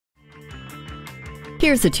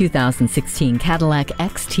Here's a 2016 Cadillac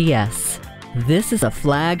XTS. This is a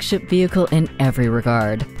flagship vehicle in every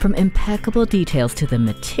regard. From impeccable details to the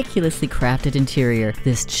meticulously crafted interior,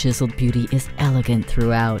 this chiseled beauty is elegant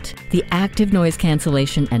throughout. The active noise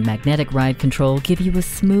cancellation and magnetic ride control give you a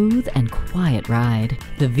smooth and quiet ride.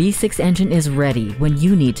 The V6 engine is ready when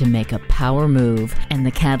you need to make a power move, and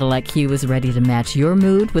the Cadillac CUE is ready to match your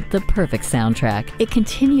mood with the perfect soundtrack. It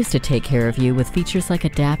continues to take care of you with features like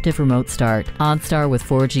adaptive remote start, OnStar with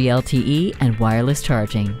 4G LTE, and wireless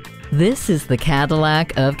charging. This is the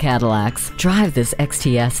Cadillac of Cadillacs. Drive this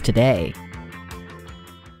XTS today.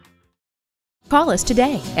 Call us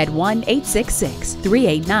today at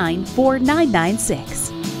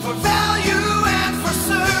 1-866-389-4996.